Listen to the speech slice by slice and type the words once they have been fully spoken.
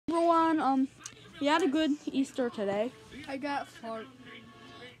we had a good Easter today. I got fart.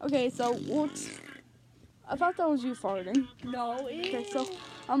 Okay, so I thought that was you farting. No, Okay, so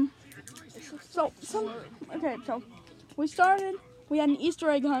we had an Easter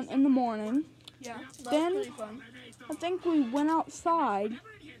egg hunt in the morning. Yeah, that Then was pretty fun. I think we went outside.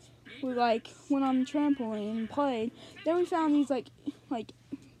 We went on the trampoline and played. Then we found these like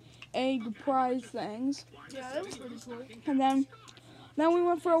egg prize things. Yeah, that was pretty cool. And then we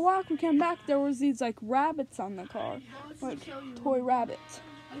went for a walk. We came back. There was these like rabbits on the car, like toy rabbits.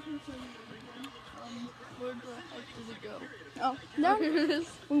 I can show you again. Where the heck did it go? Oh, No, no. here it is.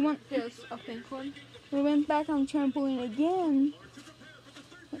 We went. Here's a pink one. We went back on the trampoline again.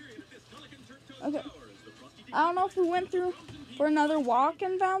 Okay. I don't know if we went through for another walk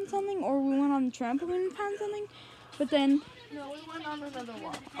and found something, or we went on the trampoline and found something. But then. No, we went on another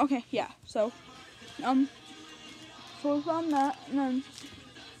walk. Okay, yeah. So we found that, and then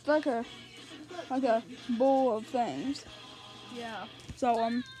it's like a bowl of things. Yeah. So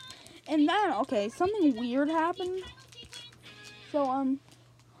and then something weird happened. So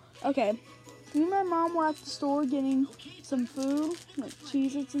okay, me and my mom were at the store getting some food, like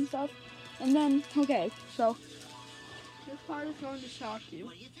Cheez-Its and stuff, and then so This part is going to shock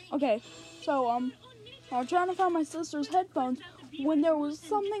you. so I was trying to find my sister's headphones when there was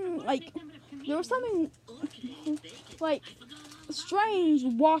something like strange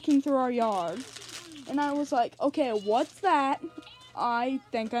walking through our yard. And I was like, okay, what's that? I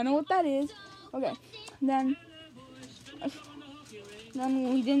think I know what that is. Okay, then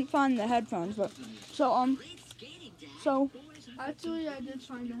we didn't find the headphones, but so Actually, I did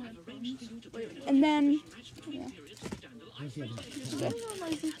find the headphones. Wait. And then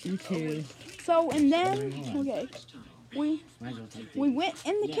Okay. So and then we went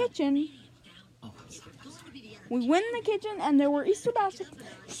in the kitchen. We went in the kitchen and there were Easter baskets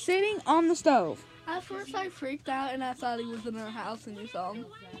sitting on the stove. At first, I freaked out and I thought he was in our house, and you saw him.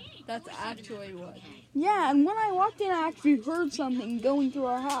 That's actually what. Yeah, and when I walked in, I actually heard something going through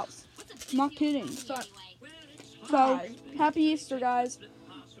our house. I'm not kidding. So, happy Easter, guys.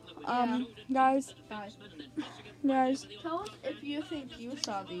 Guys. Tell us if you think you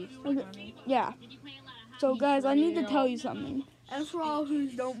saw these. Okay. Yeah. So, guys, I need to tell you something. And for all who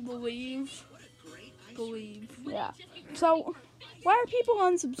don't believe. Yeah. So, why are people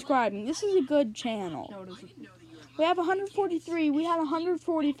unsubscribing? This is a good channel. No, it isn't. We have 143. We had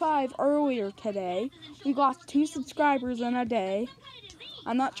 145 earlier today. We got 2 subscribers in a day.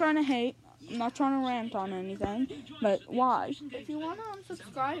 I'm not trying to hate. I'm not trying to rant on anything. But why? If you want to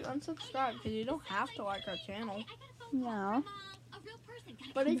unsubscribe, because you don't have to like our channel. Yeah.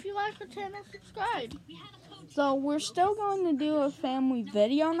 But if you like our channel, subscribe. So we're still going to do a family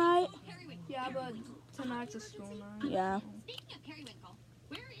video night. Yeah, but tonight's a school night. Yeah.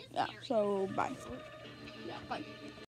 Yeah. So bye. Yeah, bye.